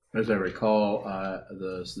As I recall,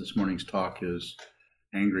 this morning's talk is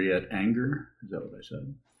angry at anger. Is that what I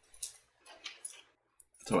said?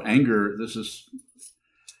 So anger, this is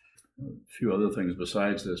a few other things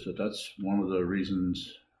besides this, but that's one of the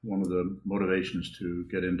reasons, one of the motivations to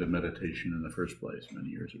get into meditation in the first place many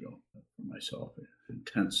years ago for myself.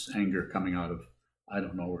 Intense anger coming out of, I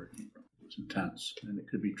don't know where it came from. It was intense, and it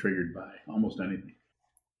could be triggered by almost anything.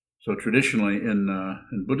 So traditionally in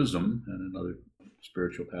Buddhism and in other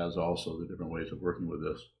spiritual paths also, the different ways of working with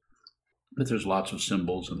this, but there's lots of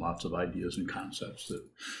symbols and lots of ideas and concepts that,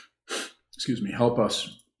 help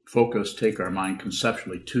us focus, take our mind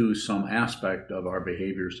conceptually to some aspect of our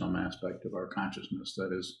behavior, some aspect of our consciousness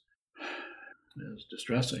that is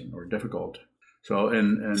distressing or difficult. So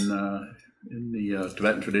in the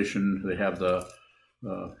Tibetan tradition, they have as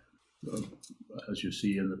you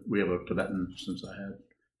see, we have a Tibetan, since I had a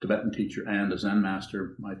Tibetan teacher and a Zen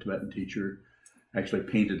master. My Tibetan teacher actually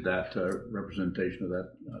painted that representation of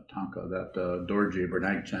that tanka, that Dorje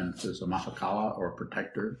Bernagchen is a Mahakala, or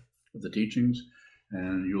protector of the teachings.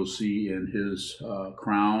 And you'll see in his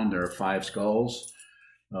crown there are 5 skulls.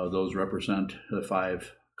 Those represent the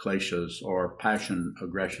 5 kleshas, or passion,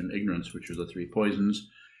 aggression, ignorance, which are the 3 poisons.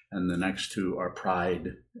 And the next 2 are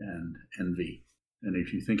pride and envy. And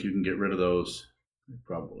if you think you can get rid of those,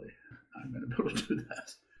 probably I'm going to be able to do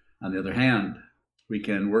that. On the other hand, we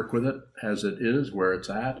can work with it as it is, where it's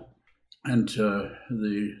at. And the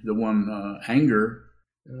one anger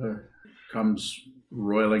comes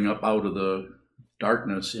roiling up out of the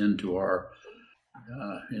darkness into our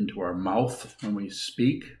mouth when we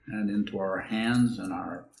speak, and into our hands and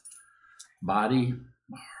our body.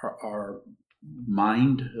 Our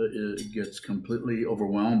mind gets completely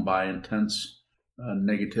overwhelmed by intense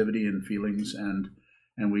negativity and feelings, and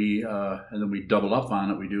then we double up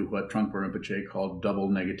on it. We do what Trungpa Rinpoche called double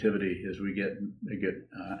negativity, is we get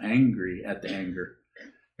angry at the anger.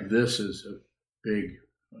 This is a big,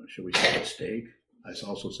 shall we say, mistake. I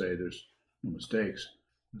also say there's no mistakes.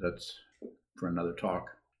 That's for another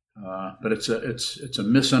talk. But it's a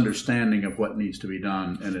misunderstanding of what needs to be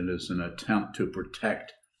done, and it is an attempt to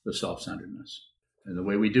protect the self-centeredness. And the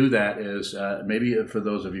way we do that is, maybe for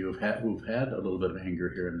those of you who've had a little bit of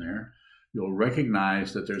anger here and there, you'll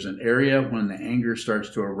recognize that there's an area when the anger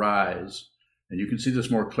starts to arise, and you can see this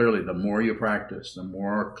more clearly the more you practice, the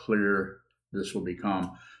more clear this will become.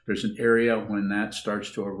 There's an area when that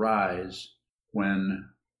starts to arise, when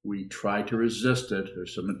we try to resist it,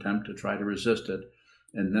 there's some attempt to try to resist it,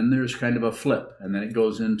 and then there's kind of a flip, and then it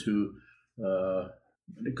goes into,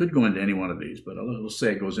 it could go into any one of these, but let's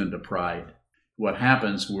say it goes into pride. What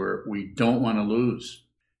happens where we don't want to lose,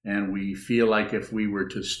 and we feel like if we were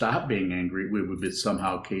to stop being angry, we would be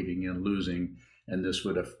somehow caving in, losing, and this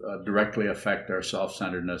would directly affect our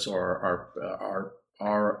self-centeredness, or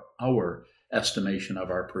our estimation of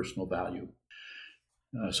our personal value.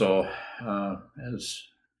 So as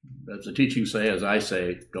the teachings say, as I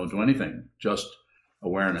say, don't do anything, just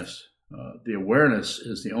awareness. The awareness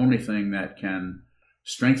is the only thing that can,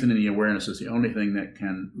 strengthening the awareness is the only thing that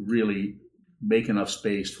can really make enough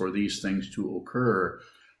space for these things to occur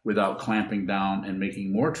without clamping down and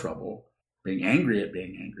making more trouble, being angry at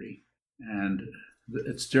being angry. And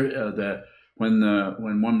it's that when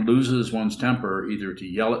one loses one's temper, either to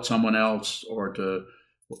yell at someone else or to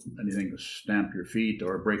anything, to stamp your feet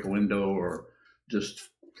or break a window or just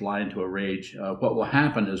fly into a rage, what will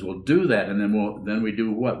happen is we'll do that, and then we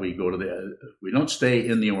do what? We go to we don't stay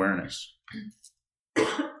in the awareness.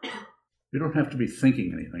 You don't have to be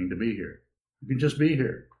thinking anything to be here. You can just be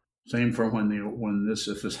here. Same for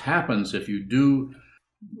if this happens, if you do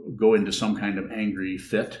go into some kind of angry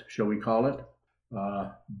fit, shall we call it,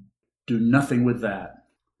 do nothing with that.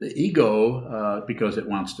 The ego, because it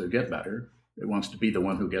wants to get better, it wants to be the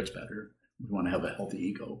one who gets better. We want to have a healthy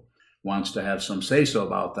ego. Wants to have some say-so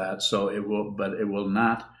about that, but it will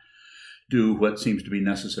not do what seems to be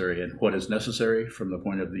necessary. And what is necessary from the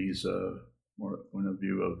point of point of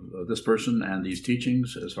view of this person and these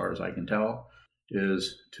teachings, as far as I can tell,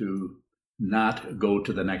 is to not go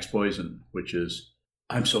to the next poison, which is,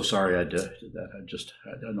 I'm so sorry I did that. I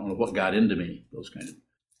don't know what got into me. Those kind of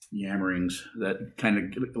yammerings that kind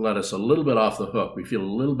of let us a little bit off the hook. We feel a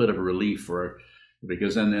little bit of relief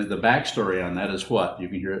because then the backstory on that is what? You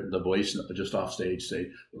can hear the voice just off stage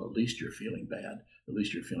say, well, at least you're feeling bad. At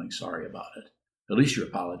least you're feeling sorry about it. At least you're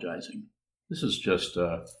apologizing. This is just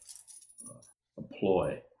a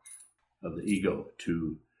ploy of the ego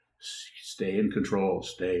to stay in control,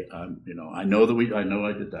 I know I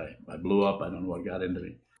did that. I blew up. I don't know what got into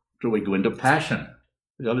me. So we go into passion,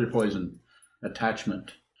 the other poison,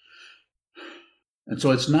 attachment. And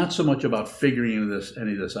so it's not so much about figuring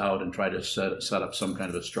any of this out and try to set up some kind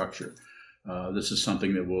of a structure. This is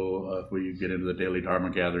something that will, if we get into the daily Dharma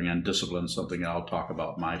gathering on discipline, something I'll talk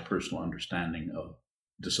about my personal understanding of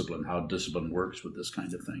discipline, how discipline works with this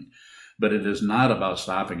kind of thing. But it is not about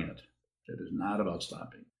stopping it. It is not about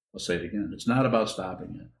stopping. I'll say it again. It's not about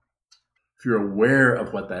stopping it. If you're aware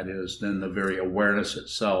of what that is, then the very awareness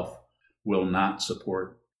itself will not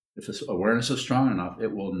support. If this awareness is strong enough,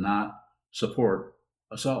 it will not support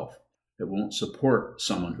a self. It won't support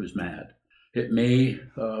someone who's mad. It may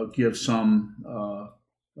give some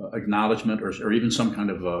acknowledgement or even some kind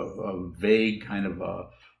of a vague kind of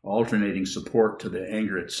alternating support to the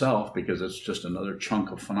anger itself, because it's just another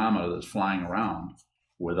chunk of phenomena that's flying around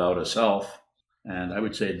without a self. And I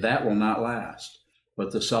would say that will not last.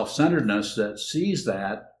 But the self-centeredness that sees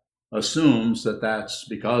that assumes that that's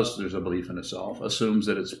because there's a belief in a self, assumes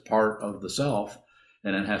that it's part of the self,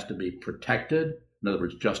 and it has to be protected, in other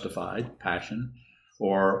words, justified, passion,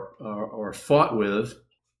 or fought with.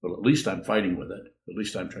 Well, at least I'm fighting with it. At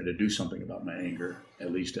least I'm trying to do something about my anger.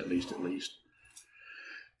 At least.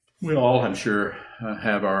 We all, I'm sure,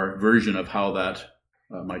 have our version of how that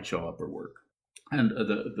might show up or work. And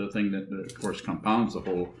the thing that, of course, compounds the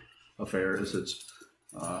whole affair is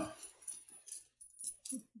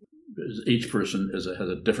each person has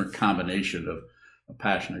a different combination of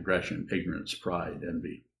passion, aggression, ignorance, pride,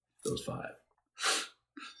 envy, those five.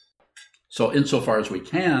 So insofar as we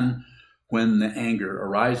can, when the anger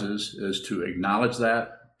arises, is to acknowledge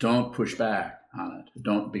that. Don't push back on it.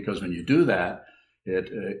 Don't, because when you do that,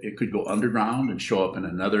 it could go underground and show up in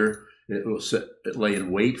another. It will lay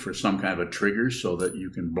in wait for some kind of a trigger so that you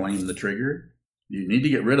can blame the trigger. You need to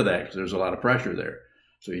get rid of that because there's a lot of pressure there.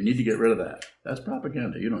 So you need to get rid of that. That's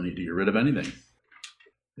propaganda. You don't need to get rid of anything.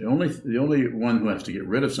 The only one who has to get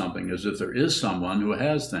rid of something is if there is someone who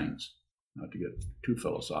has things. Not to get too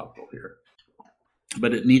philosophical here.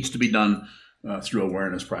 But it needs to be done through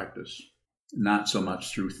awareness practice, not so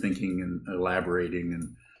much through thinking and elaborating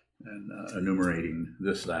and enumerating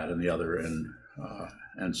this, that, and the other,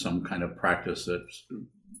 and some kind of practice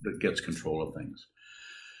that gets control of things.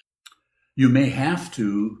 You may have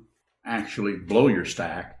to actually blow your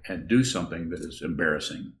stack and do something that is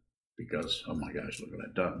embarrassing because, oh my gosh, look what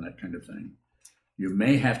I've done, that kind of thing. You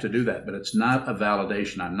may have to do that, but it's not a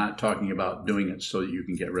validation. I'm not talking about doing it so that you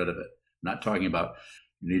can get rid of it. I'm not talking about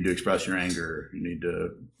you need to express your anger. You need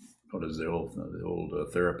to, what is the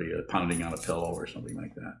old therapy, pounding on a pillow or something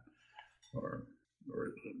like that. Or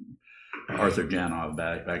Arthur Janov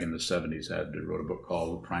back in the 70s wrote a book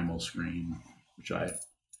called Primal Scream, which I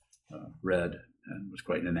read and was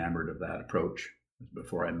quite enamored of that approach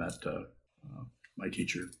before I met my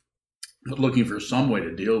teacher. But looking for some way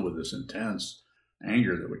to deal with this intense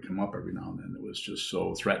anger that would come up every now and then. It was just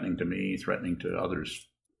so threatening to me, threatening to others.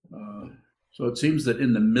 So it seems that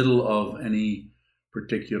in the middle of any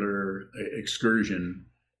particular excursion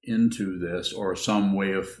into this, or some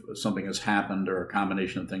way of something has happened, or a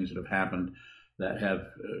combination of things that have happened that have,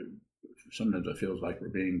 sometimes it feels like we're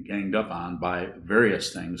being ganged up on by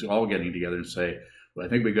various things, all getting together and say, well, I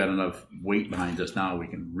think we've got enough weight behind us now, we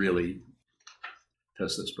can really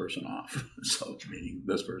piss this person off. So, meaning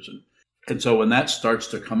this person. And so when that starts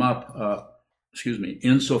to come up,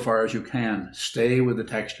 insofar as you can, stay with the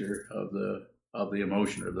texture of the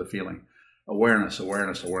emotion or the feeling. Awareness.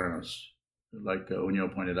 Like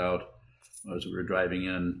Unyo pointed out as we were driving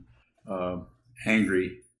in,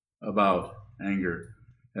 angry about anger.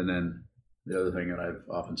 And then the other thing that I've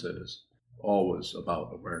often said is always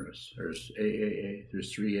about awareness. There's AAA,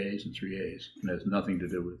 there's 3 A's and 3 A's. And it has nothing to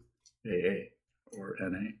do with AA or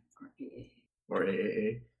NA or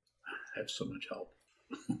AAA. That's so much help.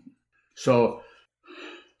 So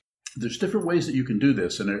there's different ways that you can do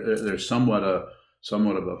this, and there's somewhat of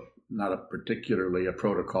a, not a particularly a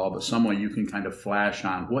protocol, but some way you can kind of flash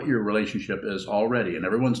on what your relationship is already. And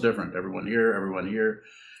everyone's different. Everyone here.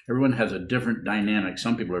 Everyone has a different dynamic.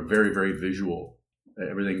 Some people are very, very visual.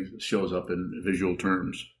 Everything shows up in visual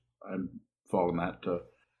terms. I fall in that.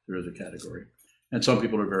 There is a category. And some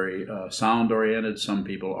people are very sound-oriented. Some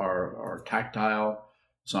people are tactile.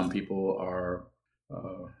 Some people are...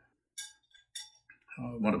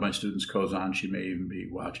 one of my students, Sokuzan, she may even be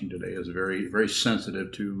watching today, is very, very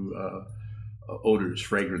sensitive to odors,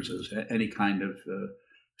 fragrances, any kind of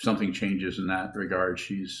something changes in that regard.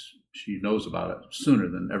 She knows about it sooner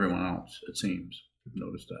than everyone else, it seems. I've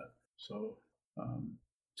noticed that. So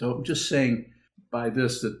I'm just saying by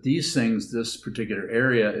this that these things, this particular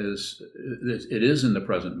area it is in the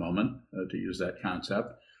present moment, to use that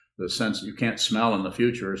concept. The sense that you can't smell in the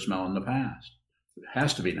future or smell in the past. It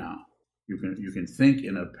has to be now. You can think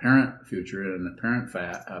in a apparent future and an apparent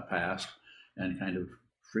past, and kind of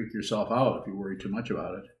freak yourself out if you worry too much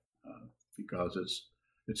about it, because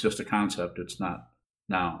it's just a concept. It's not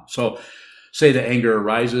now. So, say the anger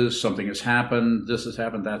arises, something has happened, this has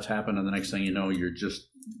happened, that's happened, and the next thing you know, you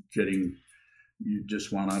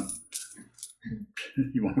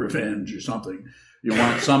want revenge or something. You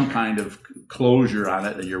want some kind of closure on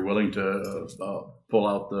it, and you're willing to pull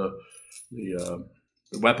out the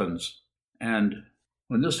weapons. And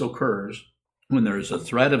when this occurs, when there is a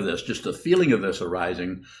threat of this, just a feeling of this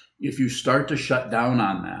arising, if you start to shut down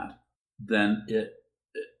on that, then it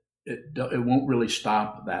won't really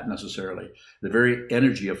stop that necessarily. The very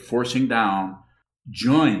energy of forcing down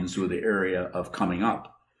joins with the area of coming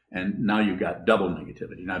up. And now you've got double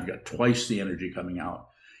negativity. Now you've got twice the energy coming out.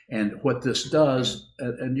 And what this does,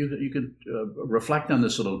 and you can reflect on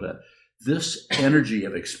this a little bit, this energy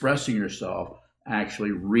of expressing yourself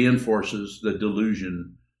actually reinforces the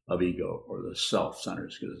delusion of ego, or the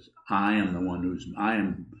self-centered, because I am the one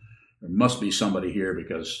there must be somebody here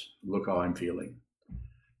because look how I'm feeling.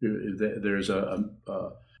 There's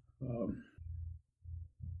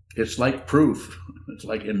it's like proof. It's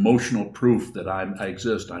like emotional proof that I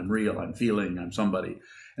exist, I'm real, I'm feeling, I'm somebody.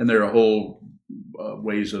 And there are whole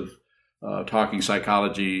ways of talking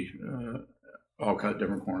psychology, all kinds of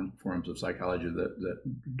different forms of psychology that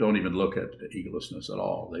don't even look at egolessness at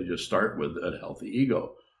all. They just start with a healthy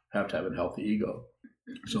ego. Have to have a healthy ego.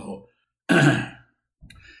 So,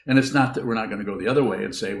 and it's not that we're not going to go the other way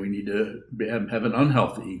and say we need to have an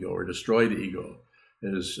unhealthy ego or destroy the ego.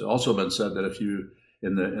 It has also been said that if you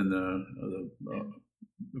in the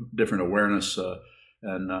different awareness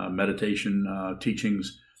and meditation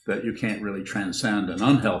teachings, that you can't really transcend an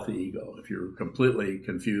unhealthy ego if you're completely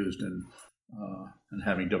confused and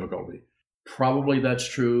having difficulty. Probably that's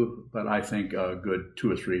true, but I think a good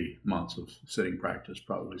 2 or 3 months of sitting practice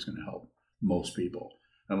probably is going to help most people,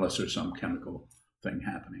 unless there's some chemical thing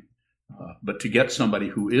happening. But to get somebody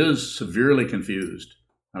who is severely confused,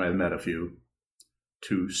 and I've met a few,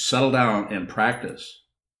 to settle down and practice.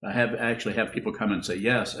 I actually have people come and say,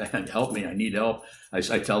 yes, help me, I need help. I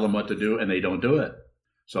tell them what to do, and they don't do it.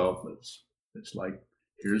 So it's like,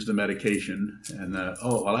 here's the medication, and I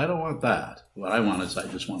don't want that. What I want is I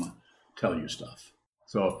just want to tell you stuff.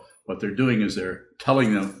 So what they're doing is they're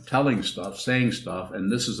telling stuff, saying stuff,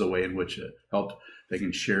 and this is the way in which it helps. They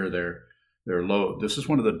can share their load. This is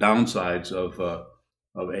one of the downsides of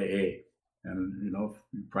AA. And if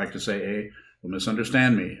you practice AA, don't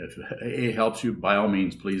misunderstand me. If AA helps you, by all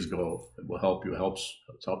means, please go. It will help you.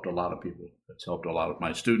 It's helped a lot of people. It's helped a lot of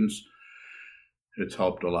my students. It's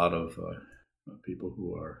helped a lot of people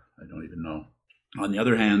who I don't even know. On the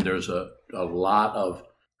other hand, there's a lot of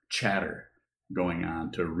chatter going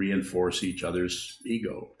on to reinforce each other's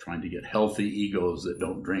ego, trying to get healthy egos that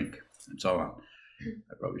don't drink, and so on.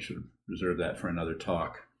 I probably should reserve that for another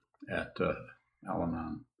talk at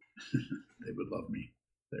Al-Anon. They would love me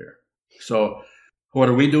there. So what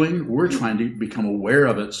are we doing? We're trying to become aware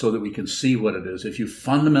of it so that we can see what it is. If you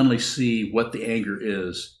fundamentally see what the anger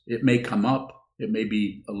is, it may come up. It may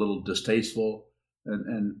be a little distasteful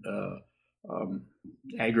and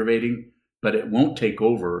aggravating, but it won't take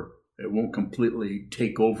over. It won't completely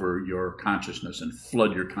take over your consciousness and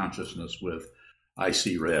flood your consciousness with, I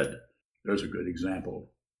see red. There's a good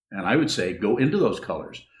example. And I would say go into those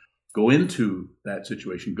colors. Go into that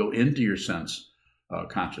situation. Go into your sense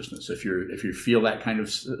consciousness. If you feel that kind of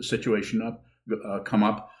situation come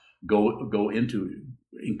up, go into,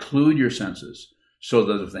 include your senses, so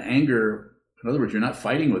that if the anger, in other words, you're not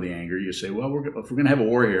fighting with the anger. You say, well, if we're going to have a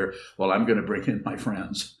war here, well, I'm going to bring in my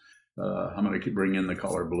friends. I'm going to bring in the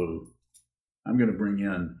color blue. I'm going to bring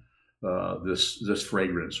in this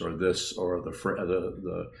fragrance, or this, or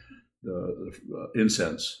the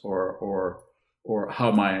incense, or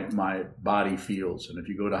how my body feels. And if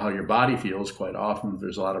you go to how your body feels, quite often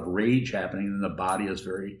there's a lot of rage happening, and the body is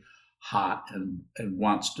very hot and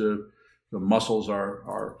wants to. The muscles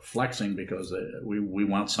are flexing because we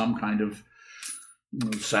want some kind of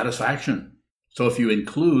satisfaction. So if you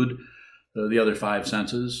include the other 5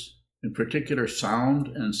 senses, in particular sound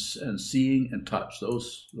and seeing and touch,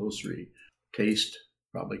 those 3, taste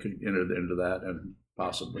probably could enter into that, and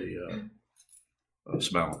possibly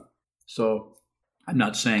smell. So I'm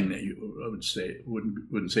not saying that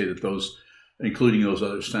wouldn't say that those, including those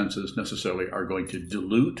other senses, necessarily are going to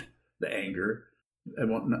dilute the anger. It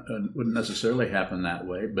wouldn't necessarily happen that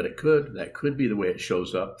way, but it could. That could be the way it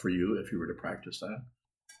shows up for you if you were to practice that.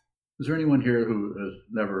 Is there anyone here who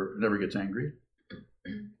never gets angry?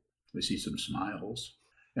 We see some smiles,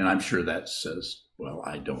 and I'm sure that says, well,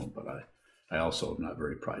 I don't, but I also am not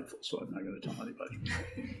very prideful, so I'm not going to tell anybody.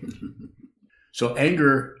 So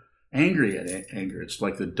anger, it's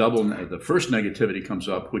like the first negativity comes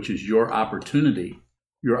up, which is your opportunity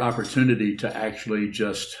to actually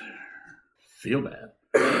just feel bad,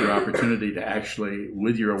 your opportunity to actually,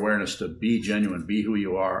 with your awareness, to be genuine, be who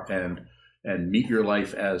you are, and meet your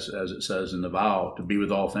life as it says in the vow, to be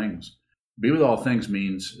with all things. Be with all things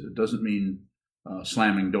doesn't mean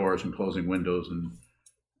slamming doors and closing windows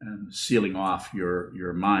and sealing off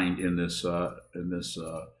your mind in this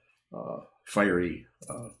fiery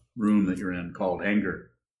room that you're in called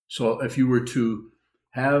anger. So if you were to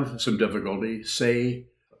have some difficulty,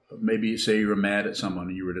 maybe you're mad at someone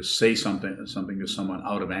and you were to say something to someone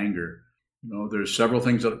out of anger, there's several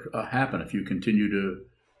things that happen. If you continue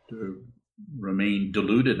to remain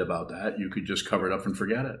deluded about that, you could just cover it up and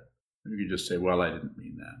forget it. You could just say, well, I didn't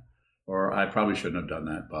mean that, or I probably shouldn't have done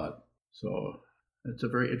that, but. So it's a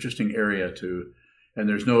very interesting area and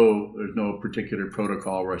there's no particular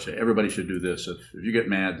protocol where I say everybody should do this. If you get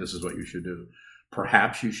mad, this is what you should do.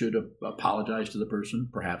 Perhaps you should apologize to the person,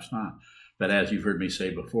 perhaps not. But as you've heard me say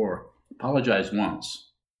before, apologize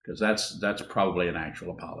once, because that's probably an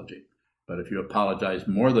actual apology. But if you apologize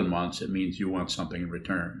more than once, it means you want something in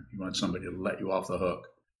return. You want somebody to let you off the hook.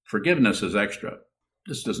 Forgiveness is extra.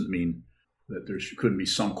 This doesn't mean that there couldn't be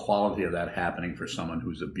some quality of that happening for someone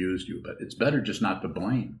who's abused you, but it's better just not to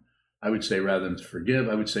blame. I would say rather than forgive,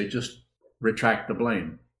 I would say just retract the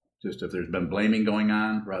blame. Just if there's been blaming going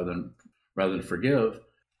on, rather than forgive,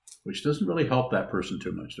 which doesn't really help that person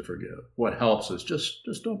too much to forgive. What helps is just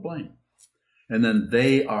don't blame. And then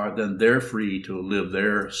they're free to live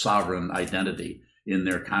their sovereign identity in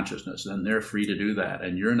their consciousness. Then they're free to do that.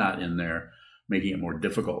 And you're not in there making it more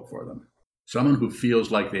difficult for them. Someone who feels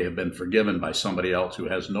like they have been forgiven by somebody else who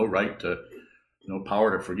has no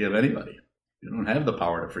power to forgive anybody. You don't have the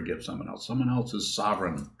power to forgive someone else. Someone else is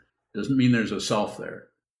sovereign. Doesn't mean there's a self there.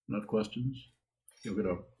 Enough questions?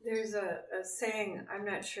 There's a saying, I'm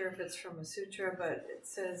not sure if it's from a sutra, but it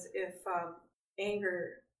says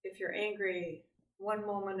if you're angry, one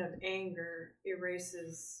moment of anger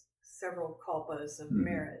erases several kalpas of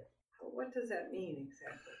merit. What does that mean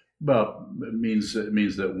exactly? Well, it means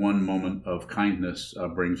that one moment of kindness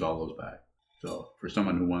brings all those back. So for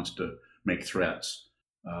someone who wants to make threats,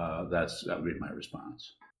 that would be my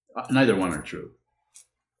response. Neither one are true.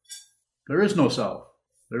 There is no self.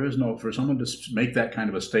 For someone to make that kind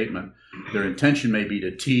of a statement, their intention may be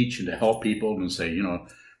to teach and to help people and say,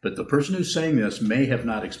 but the person who's saying this may have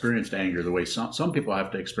not experienced anger the way some people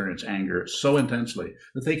have to experience anger so intensely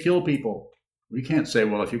that they kill people. We can't say,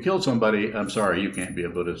 well, if you killed somebody, I'm sorry, you can't be a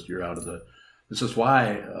Buddhist. You're out of This is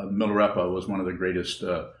why Milarepa was one of the greatest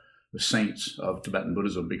saints of Tibetan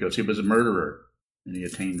Buddhism, because he was a murderer and he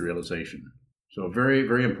attained realization. So very,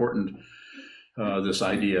 very important. This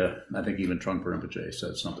idea, I think even Trungpa Rinpoche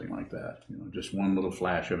said something like that. Just one little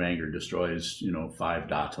flash of anger destroys, 5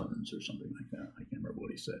 datums or something like that. I can't remember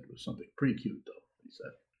what he said. It was something pretty cute, though, he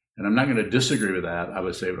said. And I'm not going to disagree with that. I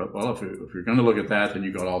would say, well, if you're going to look at that, then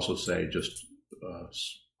you could also say just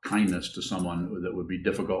kindness to someone that would be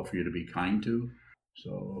difficult for you to be kind to.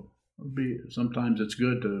 So sometimes it's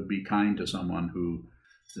good to be kind to someone who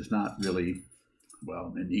is not really,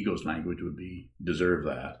 well, in ego's language would be deserve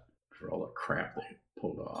that. For all the crap they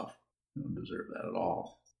pulled off. They don't deserve that at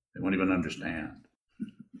all. They won't even understand.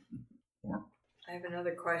 I have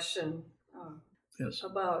another question. Yes.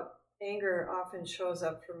 About anger often shows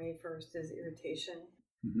up for me first as irritation.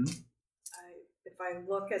 Mm-hmm. If I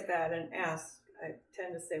look at that and ask, I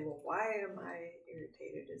tend to say, well, why am I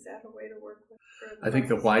irritated? Is that a way to work with it? I think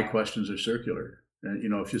the why questions are circular. And,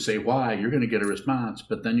 if you say why, you're going to get a response,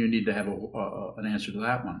 but then you need to have an answer to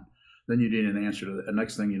that one. Then you need an answer to the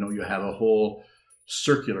next thing. You have a whole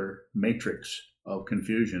circular matrix of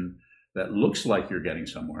confusion that looks like you're getting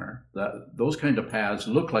somewhere. Those kind of paths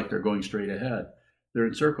look like they're going straight ahead. They're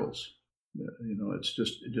in circles. It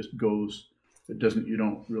just goes. It doesn't. You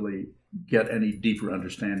don't really get any deeper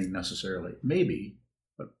understanding necessarily. Maybe,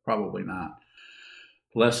 but probably not.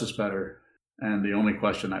 Less is better. And the only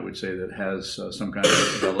question I would say that has some kind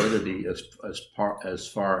of validity as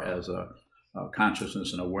far as a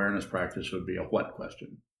consciousness and awareness practice would be a what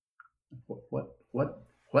question. What?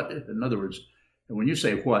 In other words, when you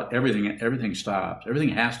say what, everything stops. Everything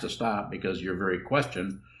has to stop because your very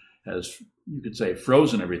question has, you could say,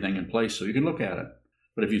 frozen everything in place so you can look at it.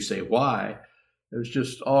 But if you say why, there's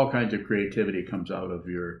just all kinds of creativity comes out of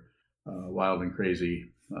your wild and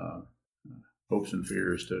crazy hopes and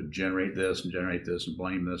fears to generate this and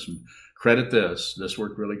blame this and credit this. This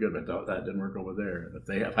worked really good, but that didn't work over there.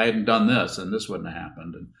 If I hadn't done this, then this wouldn't have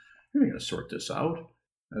happened. And you're going to sort this out.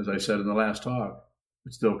 as I said in the last talk,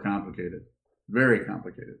 it's still complicated, very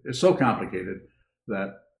complicated. It's so complicated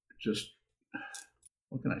that just,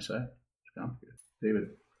 what can I say? It's complicated.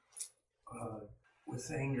 David?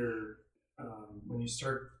 With anger,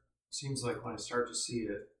 seems like when I start to see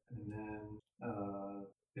it, and then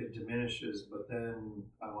it diminishes, but then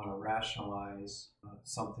I want to rationalize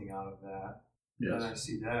something out of that. Yes. Then I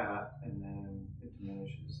see that, and then it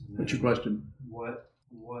diminishes. And What's your question?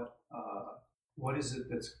 What is it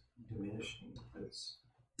that's diminishing? That's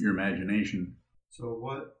your imagination. So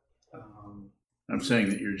what? I'm saying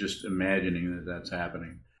that you're just imagining that that's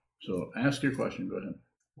happening. So ask your question. Go ahead.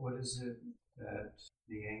 What is it that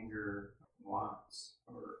the anger wants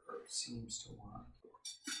or seems to want?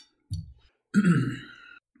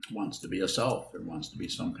 Wants to be a self. It wants to be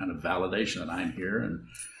some kind of validation that I'm here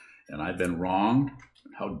and I've been wronged.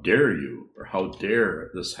 How dare you, or how dare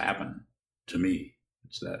this happen to me?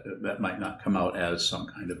 It's that might not come out as some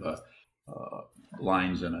kind of a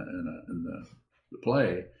lines in the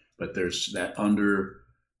play, but there's that under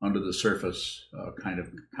the surface kind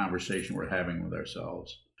of conversation we're having with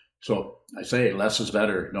ourselves. So I say less is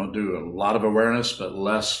better. Don't do a lot of awareness, but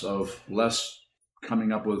less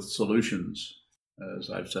coming up with solutions.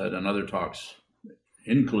 As I've said in other talks,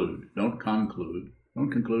 include, don't conclude.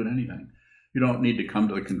 Don't conclude anything. You don't need to come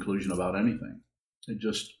to the conclusion about anything.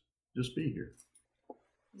 Just be here.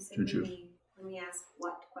 You said when we ask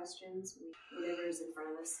what questions, whatever is in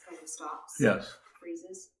front of us kind of stops. Yes.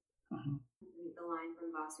 Freezes. Uh-huh. The line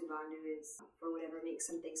from Vasubandhu is, for whatever makes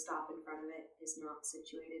something stop in front of it is not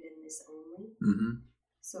situated in this only. Mm-hmm.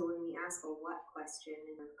 So when we ask a what question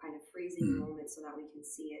and we're kind of freezing the moment so that we can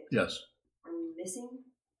see it. Yes. Are we missing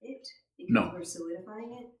it because No. we're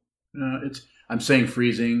solidifying it? I'm saying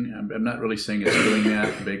freezing. I'm not really saying it's doing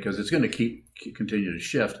that because it's going to continue to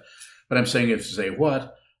shift. But I'm saying if you say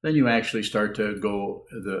what, then you actually start to go.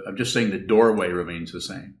 I'm just saying the doorway remains the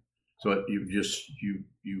same. So you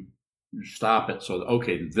stop it. So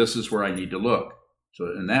okay, this is where I need to look. So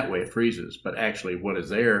in that way it freezes. But actually, what is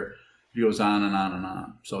there goes on and on and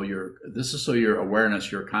on. So your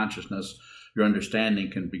awareness, your consciousness, your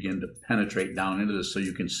understanding can begin to penetrate down into this, so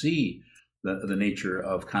you can see the nature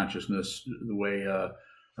of consciousness, the way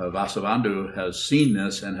Vasubandhu has seen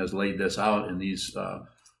this and has laid this out in these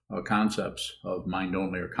concepts of mind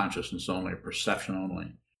only, or consciousness only, or perception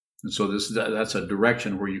only. And so that's a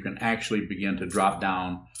direction where you can actually begin to drop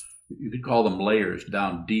down. You could call them layers,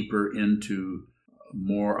 down deeper into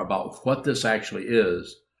more about what this actually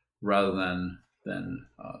is, rather than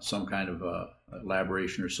some kind of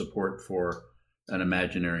elaboration or support for an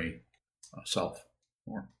imaginary self.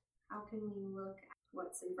 How can we look at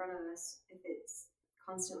what's in front of us if it's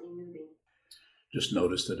constantly moving? Just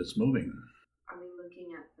notice that it's moving. Are we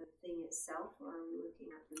looking at the thing itself, or are we looking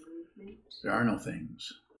at the movement? There are no things.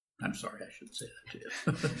 I'm sorry, I shouldn't say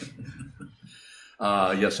that to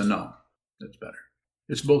you. Yes and no. That's better.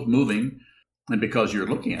 It's both moving, and because you're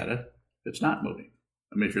looking at it, it's not moving.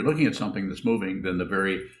 I mean, if you're looking at something that's moving, then the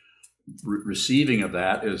very receiving of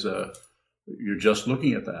that is you're just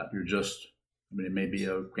looking at that. It may be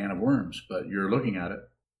a can of worms, but you're looking at it.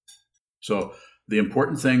 So the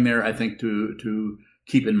important thing there, I think, to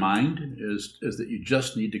keep in mind is that you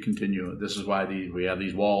just need to continue. This is why we have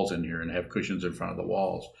these walls in here and have cushions in front of the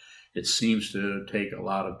walls. It seems to take a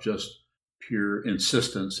lot of just pure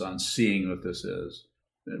insistence on seeing what this is,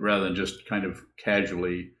 rather than just kind of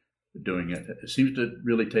casually doing it. It seems to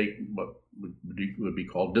really take what would be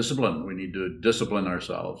called discipline. We need to discipline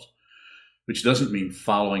ourselves, which doesn't mean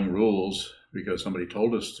following rules because somebody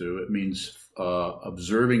told us to. It means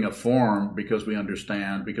observing a form because we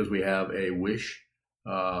understand, because we have a wish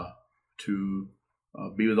to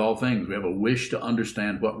be with all things. We have a wish to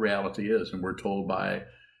understand what reality is, and we're told by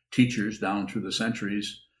teachers down through the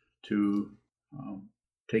centuries to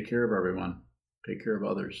take care of everyone, take care of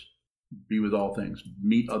others, be with all things,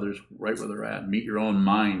 meet others right where they're at, meet your own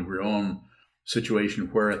mind, your own situation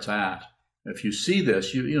where it's at. If you see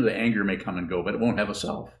this, you know the anger may come and go, but it won't have a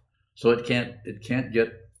self, so it can't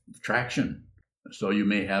get traction. So you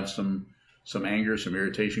may have some anger, some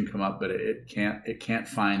irritation come up, but it can't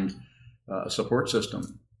find a support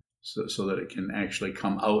system so that it can actually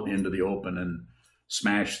come out into the open and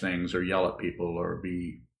smash things or yell at people or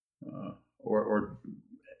be or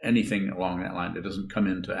anything along that line. It doesn't come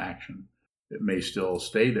into action. It may still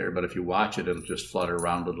stay there, but if you watch it, it'll just flutter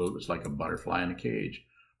around a little. It's like a butterfly in a cage,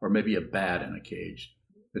 or maybe a bat in a cage.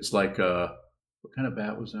 It's like what kind of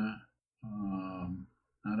bat was that?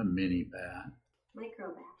 Not a mini bat.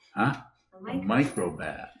 Microbat. Huh? A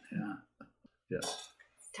microbat. Yeah. Yes.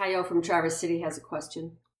 Tayo from Traverse City has a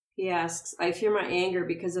question. He asks, I fear my anger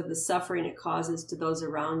because of the suffering it causes to those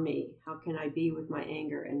around me. How can I be with my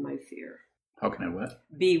anger and my fear? How can I what?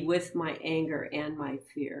 Be with my anger and my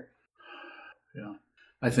fear. Yeah.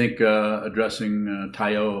 I think addressing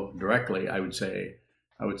Tayo directly, I would say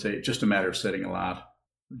it's just a matter of setting a lot.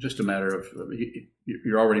 Just a matter of,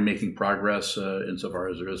 you're already making progress insofar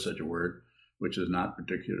as there is such a word, which is not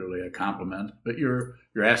particularly a compliment, but you're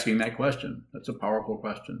asking that question. That's a powerful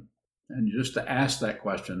question. And just to ask that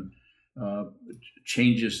question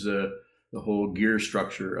changes the whole gear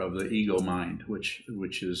structure of the ego mind, which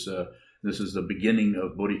is this is the beginning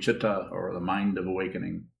of bodhicitta, or the mind of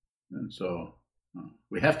awakening. And so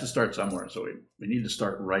we have to start somewhere. So we need to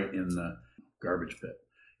start right in the garbage pit.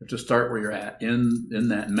 You have to start where you're at, in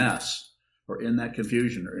that mess, or in that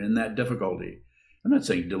confusion, or in that difficulty. I'm not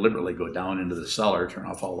saying deliberately go down into the cellar, turn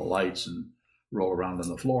off all the lights, and roll around on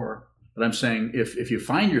the floor. But I'm saying if you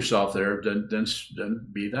find yourself there, then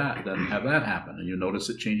be that. Then have that happen, and you notice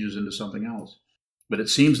it changes into something else. But it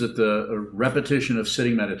seems that the repetition of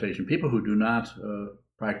sitting meditation, people who do not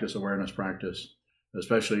practice awareness practice,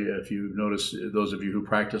 especially if you notice, those of you who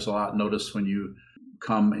practice a lot, notice when you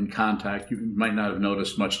come in contact, you might not have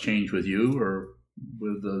noticed much change with you or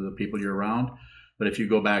with the people you're around. But if you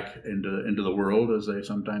go back into the world, as they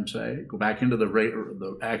sometimes say, go back into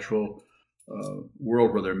the actual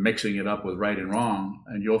world where they're mixing it up with right and wrong,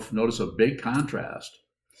 and you'll notice a big contrast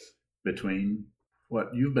between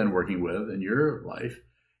what you've been working with in your life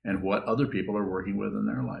and what other people are working with in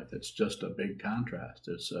their life. It's just a big contrast.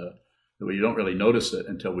 It's you don't really notice it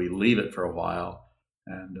until we leave it for a while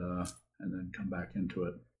and then come back into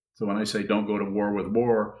it. So when I say don't go to war with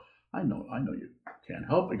war, I know you can't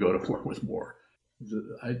help but go to war with war.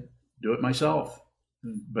 I do it myself,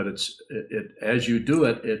 but it as you do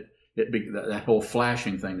it, that whole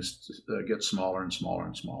flashing thing gets smaller and smaller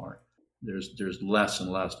and smaller. There's less and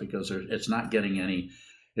less because it's not getting any.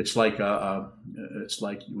 It's like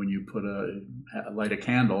when you light a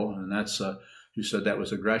candle, and that's you said that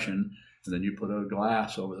was aggression, and then you put a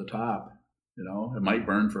glass over the top. It might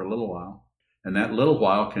burn for a little while, and that little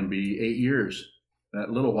while can be 8 years.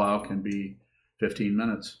 That little while can be 15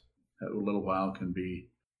 minutes. That little while can be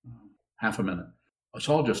half a minute. It's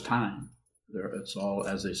all just time. It's all,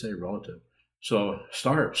 as they say, relative. So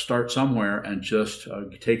start somewhere and just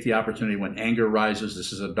take the opportunity when anger rises.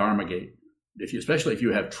 This is a Dharma gate. Especially if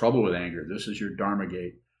you have trouble with anger, this is your Dharma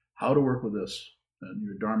gate. How to work with this? And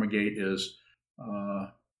your Dharma gate is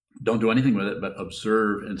don't do anything with it, but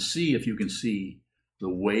observe and see if you can see the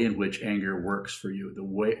way in which anger works for you. The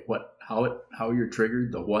way how you're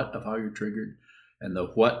triggered, the what of how you're triggered, and the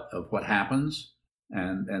what of what happens,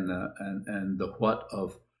 and the what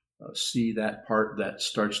of see that part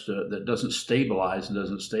that doesn't stabilize and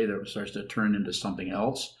doesn't stay there, it starts to turn into something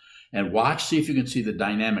else. And see if you can see the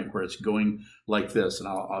dynamic where it's going like this. And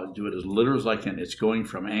I'll do it as literal as I can. It's going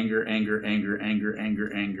from anger, passion,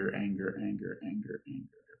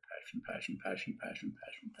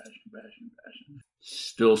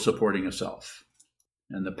 still supporting a self.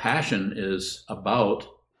 And the passion is about,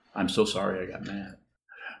 I'm so sorry I got mad.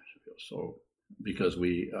 So because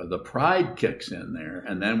the pride kicks in there,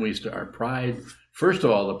 and then our pride. First of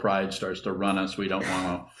all, the pride starts to run us. We don't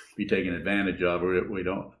want to be taken advantage of.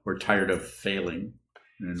 We're tired of failing,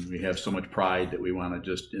 and we have so much pride that we want to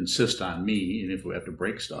just insist on me. And if we have to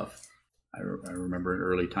break stuff, I remember in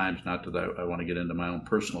early times. Not that I want to get into my own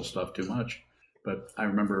personal stuff too much, but I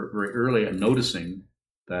remember very early noticing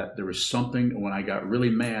that there was something when I got really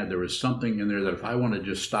mad. There was something in there that if I wanted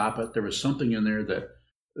to just stop it, there was something in there that.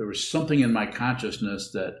 There was something in my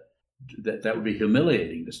consciousness that would be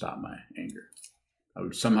humiliating to stop my anger. I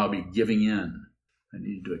would somehow be giving in. I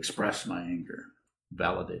needed to express my anger,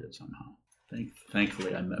 validate it somehow.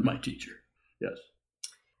 Thankfully, I met my teacher. Yes.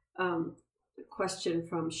 A question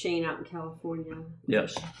from Shane out in California.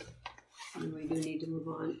 Yes. And we do need to move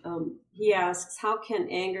on. He asks, how can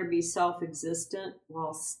anger be self-existent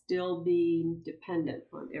while still being dependent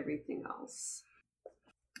on everything else?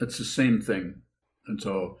 It's the same thing. And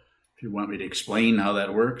so if you want me to explain how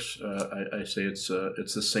that works, I say it's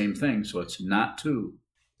the same thing. So it's not two.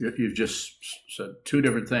 You've just said two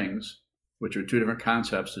different things, which are two different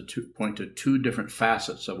concepts that point to two different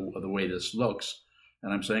facets of the way this looks.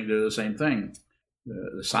 And I'm saying they're the same thing.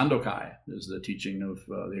 The Sandokai is the teaching of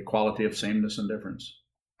the equality of sameness and difference.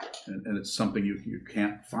 And it's something you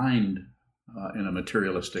can't find in a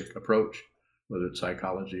materialistic approach, whether it's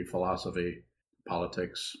psychology, philosophy,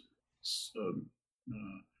 politics,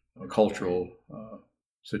 cultural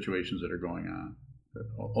situations that are going on.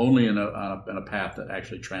 Only in a path that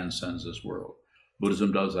actually transcends this world.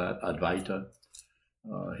 Buddhism does that. Advaita.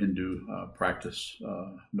 Hindu practice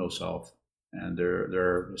no self. And there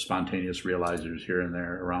are spontaneous realizers here and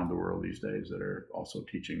there around the world these days that are also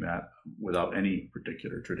teaching that without any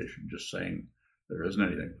particular tradition, just saying there isn't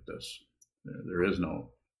anything but this.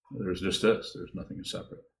 There's just this. There's nothing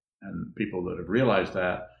separate. And people that have realized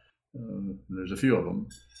that, there's a few of them,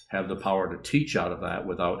 have the power to teach out of that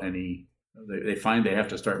without any, they find they have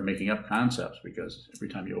to start making up concepts because every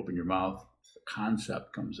time you open your mouth, a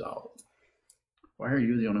concept comes out. Why are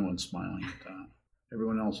you the only one smiling at that?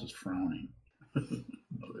 Everyone else is frowning.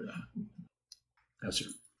 Yes, sir.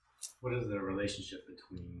 What is the relationship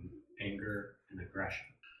between anger and aggression?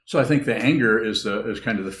 So I think the anger is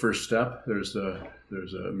kind of the first step. I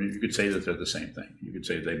mean, you could say that they're the same thing. You could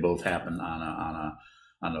say they both happen on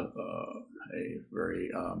a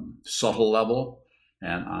very subtle level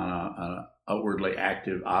and on an outwardly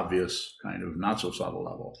active, obvious kind of not so subtle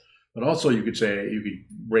level. But also you could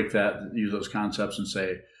break that, use those concepts and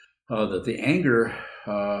say that the anger,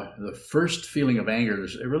 the first feeling of anger,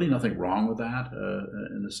 there's really nothing wrong with that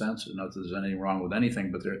in a sense. Not that there's anything wrong with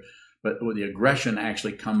anything, but the aggression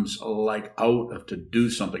actually comes like out of to do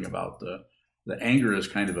something about the anger is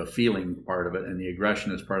kind of a feeling part of it, and the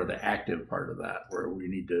aggression is part of the active part of that, where we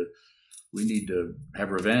need to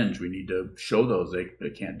have revenge. We need to show those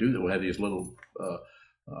they can't do that. We'll have these little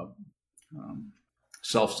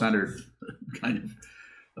self-centered kind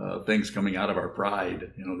of things coming out of our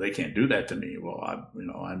pride. They can't do that to me. Well,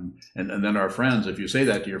 and then our friends, if you say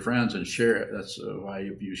that to your friends and share it, that's why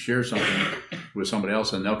if you share something with somebody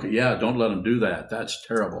else and don't let them do that. That's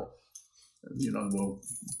terrible.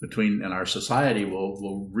 In our society,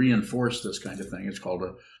 we'll reinforce this kind of thing. It's called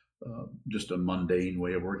just a mundane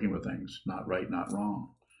way of working with things, not right, not wrong.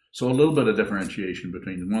 So a little bit of differentiation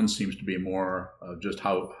between one seems to be more just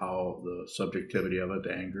how the subjectivity of it,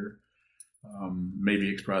 the anger, may be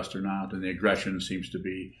expressed or not, and the aggression seems to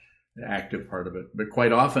be the active part of it. But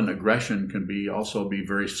quite often, aggression can also be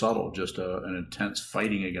very subtle, just an intense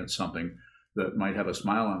fighting against something that might have a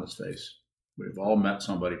smile on its face. We've all met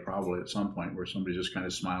somebody probably at some point where somebody's just kind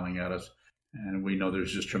of smiling at us, and we know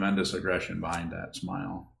there's just tremendous aggression behind that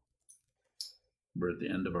smile. We're at the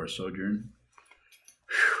end of our sojourn.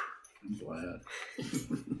 Whew, I'm glad.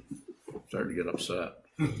 Starting to get upset.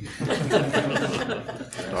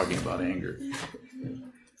 Talking about anger.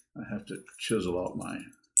 I have to chisel out my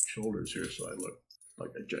shoulders here so I look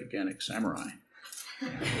like a gigantic samurai.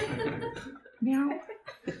 Meow.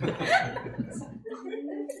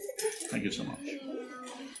 Thank you so much.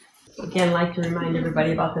 Again, I'd like to remind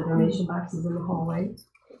everybody about the donation boxes in the hallway.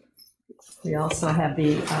 We also have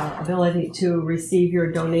the ability to receive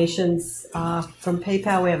your donations from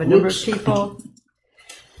PayPal. We have a number of people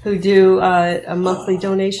who do a monthly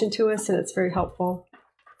donation to us, and it's very helpful.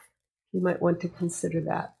 You might want to consider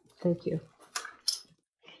that. Thank you.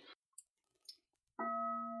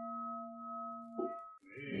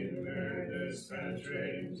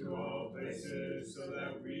 Penetrating to all places, so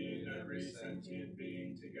that we and every sentient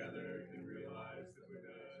being together can realize the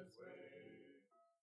Buddha's way.